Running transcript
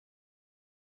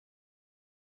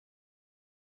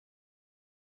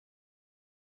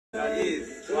Look at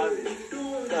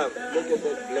that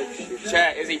black shit.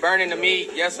 Chat, is he burning the meat?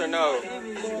 Yes or no?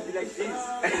 Like this.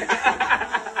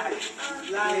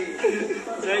 So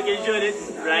I can show this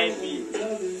is bright meat.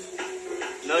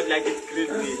 Not like it's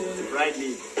grilled meat, it's bright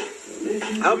meat.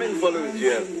 How many followers do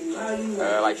you have?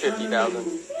 Like 50,000.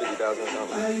 50,000 or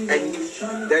something. And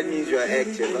that means you're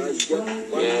active, huh?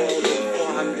 Yeah.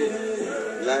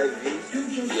 400 live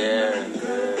views. Yeah.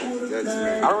 That's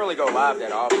I don't really go live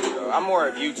that often, though. I'm more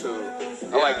of YouTube.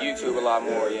 I like YouTube a lot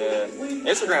more, yeah.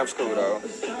 Instagram's cool, though.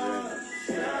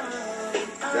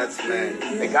 That's man.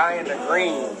 The guy in the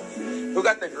green. Who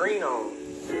got the green on?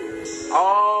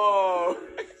 Oh.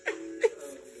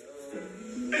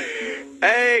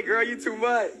 Hey, girl, you too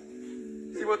much.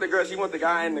 She want the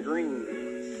guy in the green.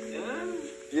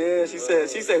 Yeah, she said,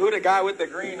 who the guy with the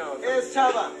green on? It's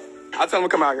Chaba. I'll tell him to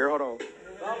come out here, hold on.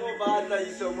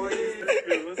 What's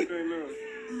going on?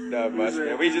 Not much,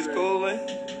 man. We just cooling. I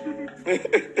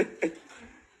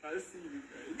see you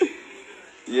guys.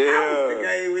 Yeah. The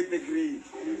guy with the green.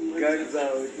 Guns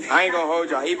out. I ain't gonna hold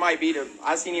y'all. He might be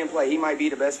I seen him play. He might be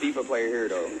the best FIFA player here,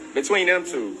 though. Between them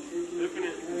two.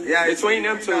 Yeah, Between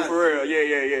them two, for real.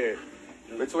 Yeah.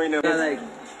 Between them. Like,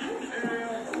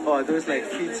 oh, those like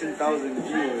 15,000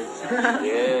 viewers.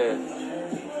 Yeah.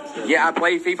 Yeah, I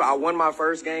played FIFA. I won my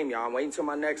first game, y'all. I'm waiting till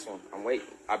my next one. I'm waiting.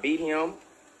 I beat him.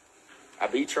 I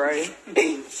beat Trey.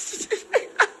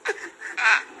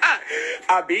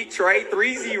 I beat Trey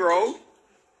 3-0.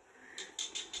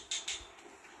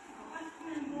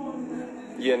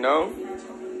 You know?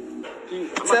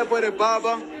 Tempo the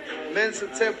Baba, Mansa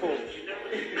Tempo.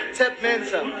 Tep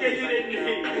Mansa. Who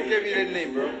gave you that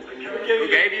name, bro? Who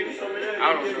gave you?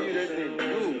 I don't know. Who gave you that name?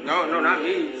 No, not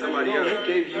me. Somebody else. Who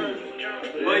gave you?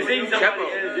 Well, I think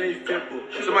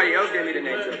Somebody else gave me the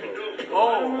name Tempo.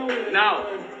 Oh, now.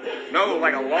 No,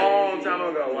 like a long time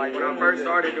ago. Like when I first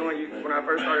started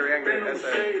reacting to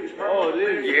SS. Oh,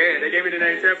 this. Yeah, they gave me the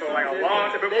name Tempo like a long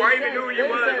time before I even knew who you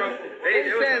was, bro.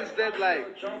 It sense that like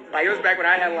it was back when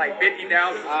I had like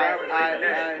 50,000 subscribers.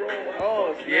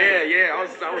 oh Yeah. I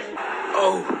was.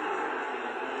 Oh,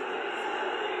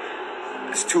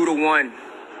 it's 2-1.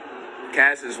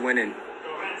 Cass is winning.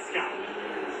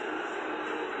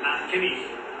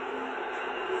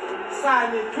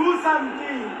 Sane, do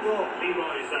something, bro.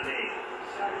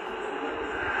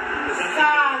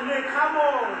 Sane, come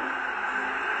on.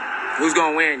 Who's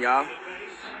gonna win, y'all?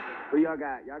 Who y'all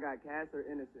got? Y'all got Cass or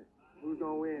Innocent? Who's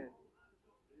gonna win?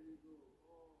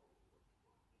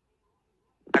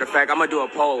 Matter of fact, I'm gonna do a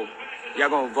poll. Y'all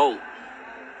gonna vote.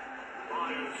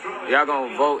 Y'all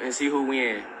gonna vote and see who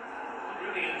win.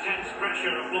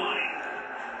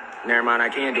 Never mind, I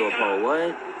can't do a poll.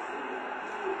 What?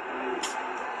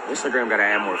 Instagram gotta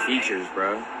add more features,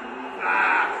 bro.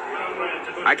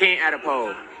 I can't add a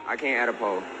poll.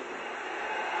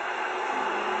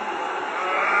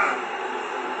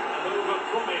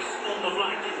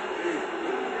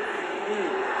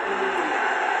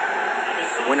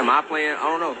 When am I playing? I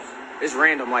don't know. It's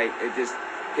random. Like, it just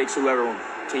picks whoever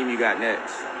team you got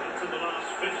next. To the last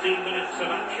 15 minutes of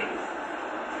action.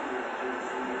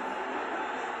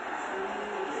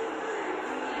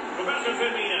 Roberto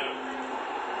Firmino.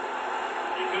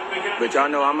 But y'all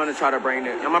know I'm gonna try to bring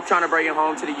it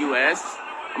home to the U.S.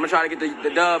 I'm gonna try to get the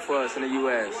dub for us in the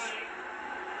U.S.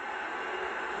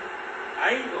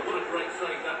 What a great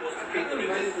save that was to keep them in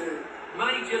this.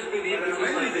 May just be the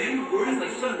emphasis they did, as they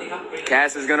certainly haven't been.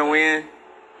 Cass is gonna win.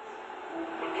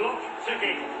 The clock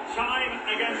ticking. Time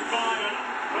against Bayern,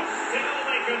 but still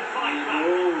they can fight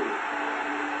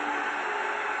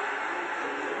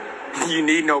back. You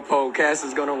need no poll. Cass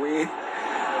is gonna win. I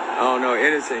don't know.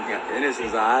 Innocent's alright. This is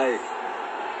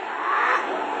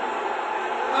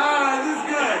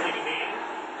good.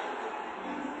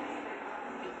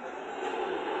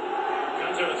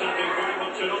 Counter-attacking very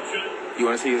much an option. You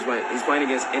want to see who's playing? He's playing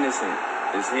against Innocent.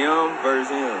 It's him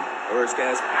versus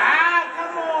Cassper.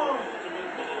 Come on.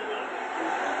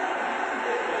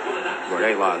 Bro,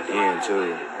 they locked in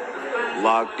too.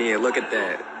 Locked in. Look at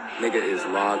that. Nigga is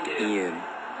locked in.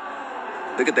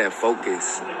 Look at that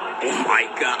focus. Oh my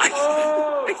gosh.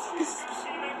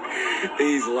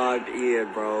 He's locked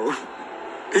in, bro.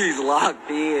 He's locked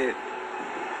in.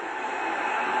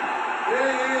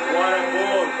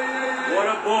 What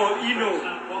a ball, Eno.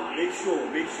 Make sure.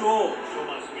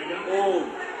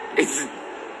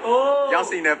 Oh. Y'all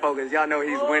seen that focus. Y'all know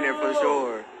he's winning for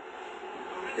sure.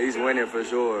 He's winning for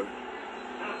sure.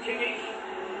 Now kicking.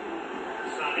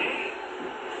 Sané.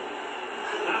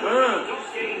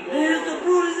 Here's the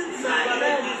bruise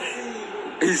inside.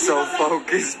 He's so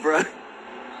focused, bro.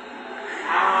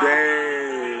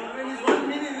 Dang.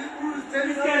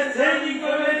 This guy's turning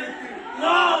for it.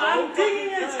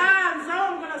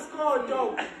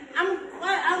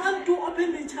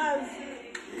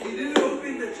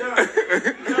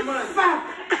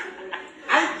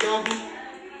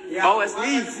 Oh, it's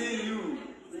me.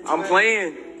 I'm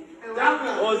playing.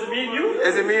 Oh, is it me and you?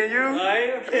 Is it me and you?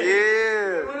 Alright, okay.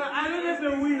 Yeah. I don't have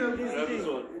the win of this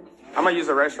thing. I'm gonna use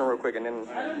the restroom real quick and then.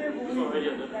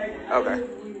 Okay.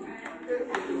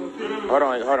 Hold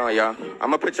on, y'all.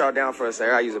 I'm gonna put y'all down for a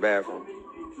second. I use the bathroom.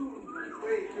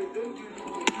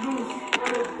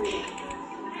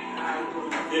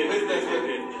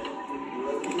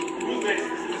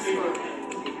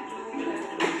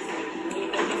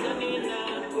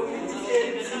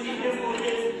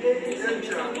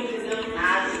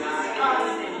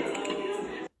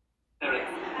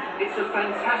 It's a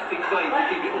fantastic save to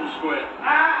keep it all square.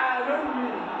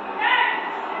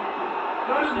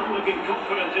 He's not looking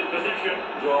confident in possession.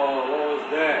 What was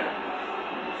that?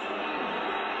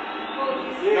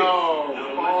 No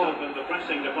let up in the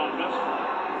pressing department.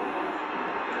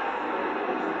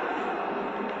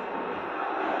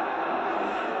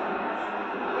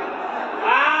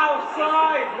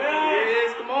 Outside, man!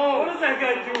 Yes, come on. What does that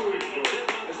guy do?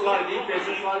 It's a lot of defense.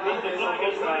 It's a lot of The defense on flag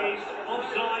both is sides. raised.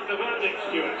 Offside, the verdict,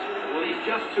 Stuart. Well, he's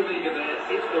just too eager there.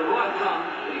 It's the right run,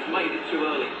 but he's made it too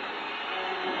early.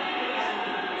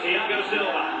 Thiago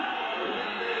Silva.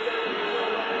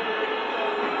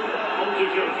 On to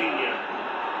Jorginho.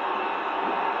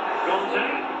 Conte.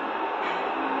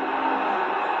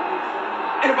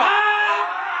 And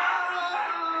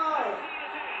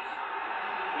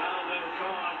Well, no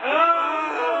card.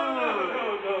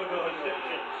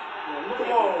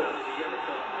 Come on.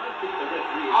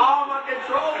 Oh, my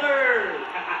controller.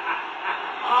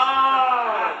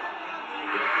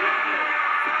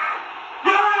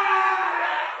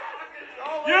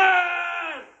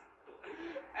 Yes!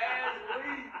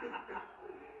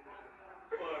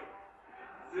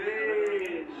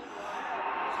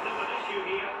 Still an issue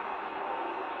here.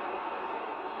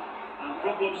 And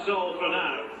problem solved for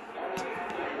now.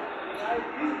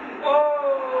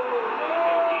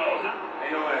 Chiesa.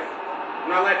 Ain't no way. I'm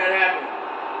not letting that happen.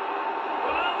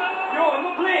 Yo, I'm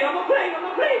not playing.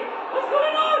 What's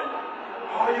going on?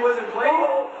 Oh, you wasn't playing?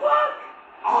 Oh, fuck!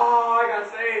 Oh, I got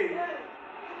saved.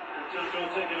 Just will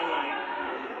take it away.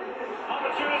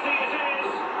 Opportunity it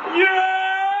is.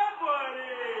 Yeah,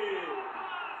 buddy!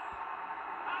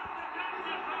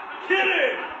 Get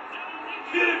him!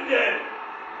 Get him dead!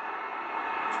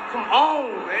 Come on,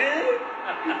 man.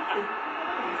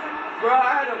 Bro, I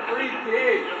had a free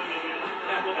kick.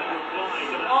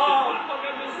 Oh, fuck,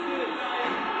 I missed it.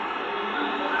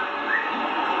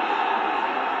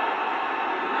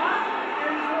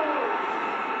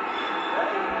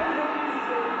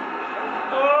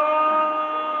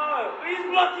 Oh, he's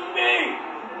blocking me!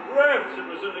 Ref! The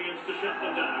Brazilians to shut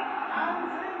them down.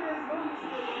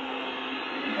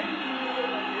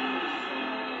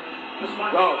 This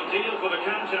might be ideal for the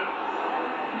counter.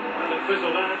 And it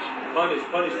fizzled out.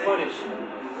 Punish.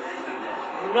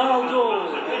 Ronaldo!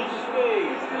 In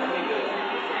space!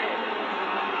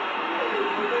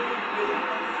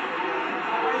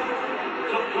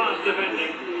 Top class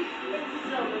defending.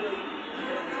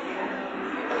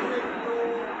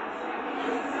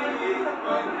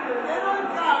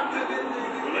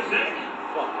 Pulisic.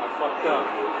 Fuck, I fucked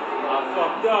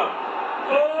up.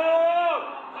 Oh!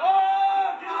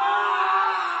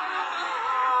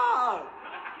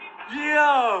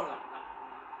 Yeah.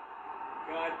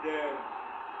 God damn.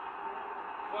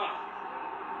 Fuck.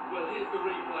 Well, here's the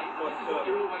replay. This is what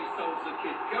you're always told as a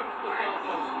kid. Go to the far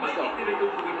post. Make it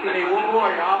difficult for the I keeper. need one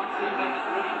more, y'all. Teammates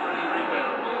ready for any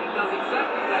rebound. It does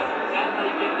exactly that, and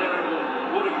they get their reward.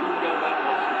 What a good goal that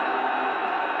was.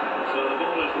 So the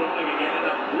ball is rolling again.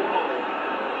 Whoa.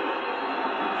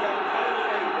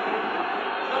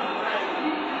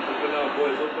 Open up,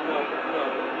 boys. Open up.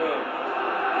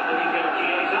 Enrique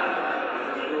Chiesa.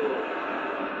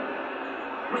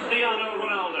 Cristiano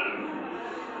Ronaldo.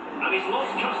 And he's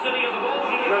lost custody of the ball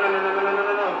here. No.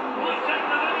 Might take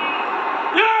the lead.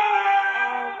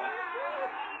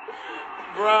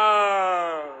 Bro.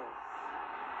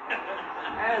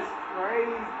 That's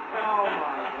crazy. Oh,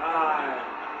 my God.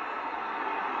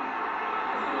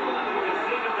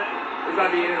 It's about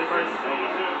to be in the first.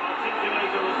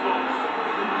 Articulate a response.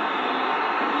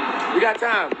 We got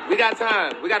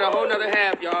time. We got a whole nother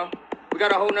half, y'all. We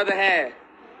got a whole nother half.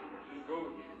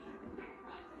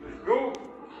 Let's go.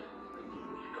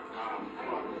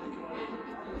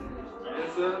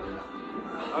 Yes, sir.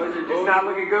 It's not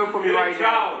looking good for me right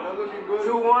now. Not looking good.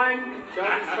 2-1.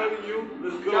 Johnny's telling you.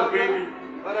 Let's go, Jabba. baby.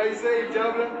 What are you saying,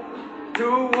 Jabba?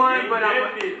 2-1, but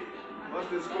I'm... What's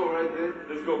the score right there?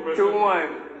 Let's go, Preston.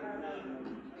 2-1.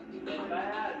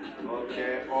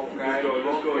 Okay. Let's go.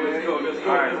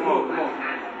 All right, come on.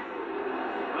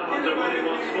 Underway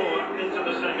once more into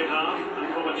the second half, and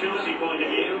from a Chelsea point of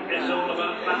view,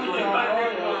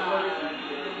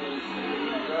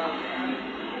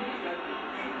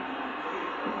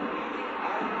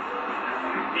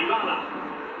 Dybala.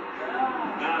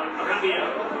 Now,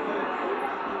 Rabiot.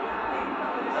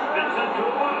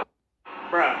 Bentancur.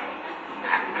 Bruh.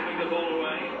 Giving the ball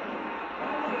away.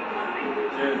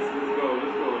 Yes, let's go.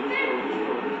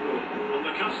 On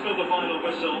the cusp of the final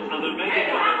whistle, and they're making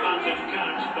their advantage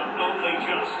count, but only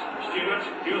just. Stuart,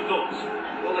 your thoughts?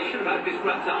 Well, they should have had this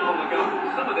wrapped up long ago.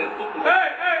 Some of their football... Hey!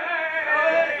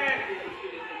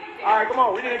 All right, come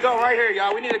on. We need to go right here,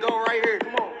 y'all. We need to go right here.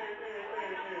 Come on.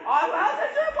 Oh, how's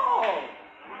that your ball?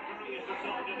 It's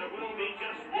decided there will be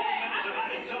just 1 minute of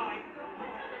added time.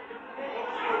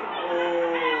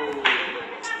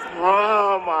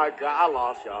 Oh, my God. I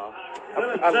lost, y'all.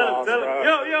 I lost,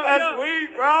 bro. Yo. That's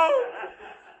weak, bro.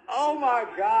 Oh, my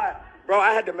God. Bro,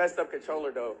 I had the messed up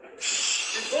controller, though.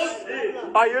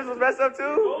 Oh, yours was messed up,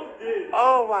 too?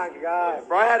 Oh, my God.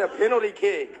 Bro, I had a penalty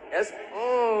kick. That's,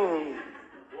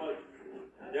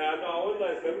 Yeah, I was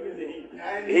like,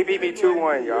 He beat me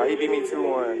 2-1, y'all. He beat me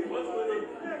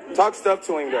 2-1. Talk stuff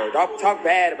to him, though. Talk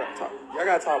bad about y'all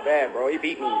gotta talk bad, bro. He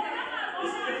beat me.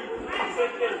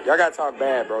 Y'all gotta talk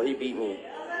bad, bro. He beat me.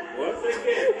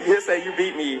 He'll say you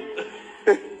beat me.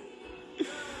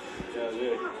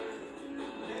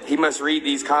 He must read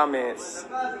these comments.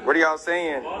 What are y'all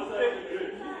saying?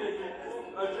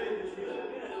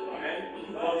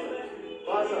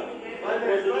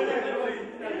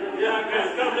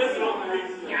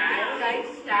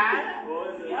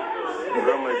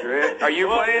 Real Madrid. Are you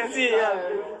playing?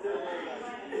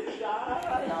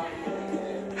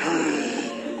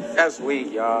 That's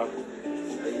weak, y'all.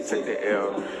 You take the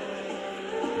L.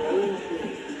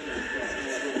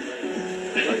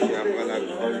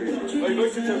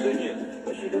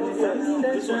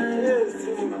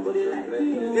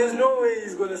 There's no way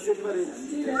he's gonna separate.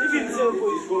 Even Tempo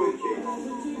is going.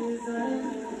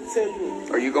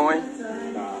 Are you going?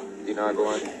 You're not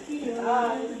going?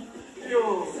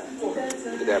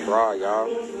 Look at that bra, y'all.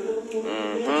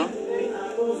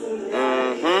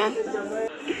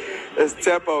 It's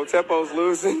Teppo. Teppo's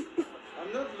losing.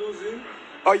 I'm not losing.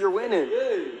 Oh, you're winning.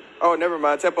 Hey. Oh, never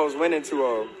mind. Teppo's winning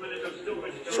 2-0.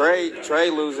 Trey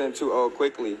losing 2-0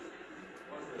 quickly.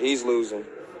 He's losing.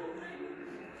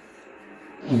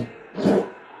 So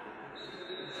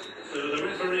the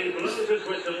referee blows his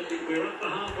whistle. We're at the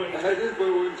halfway. I just go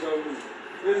one job.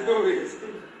 Let's go with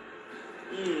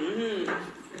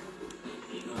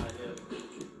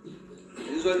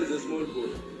This one is a small ball.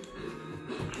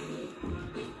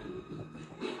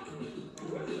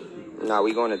 Nah,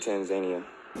 we going to Tanzania.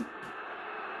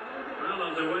 Well,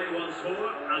 underway once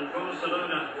more, and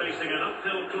Barcelona facing an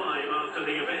uphill climb after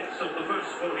the events of the first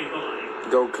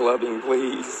 45. Go clubbing,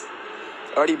 please.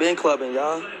 Already been clubbing,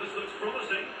 y'all. This looks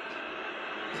promising.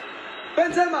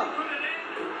 Benzema!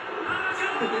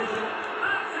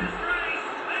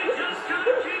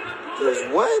 There's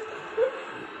what?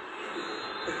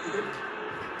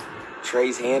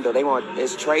 Trey's handle. They want.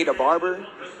 Is Trey the barber?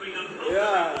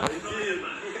 Yeah,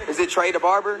 Is it Trey the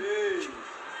barber?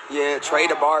 Yeah, Trey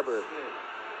the barber.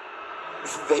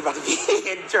 They about to be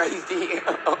in Trey's DMs.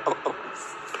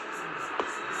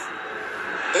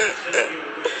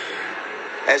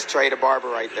 That's Trey the barber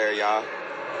right there, y'all.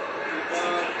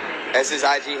 That's his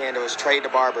IG handle. It's Trey the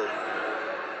barber.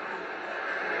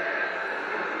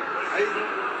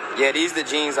 Yeah, these the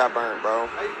jeans I burnt, bro.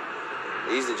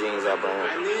 These the jeans I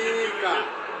burnt. Anika.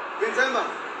 Benzema!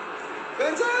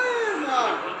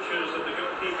 Benzema! Punches of the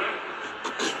goalkeeper.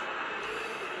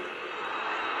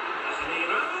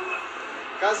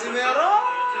 Casemiro!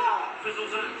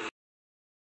 Fizzles out.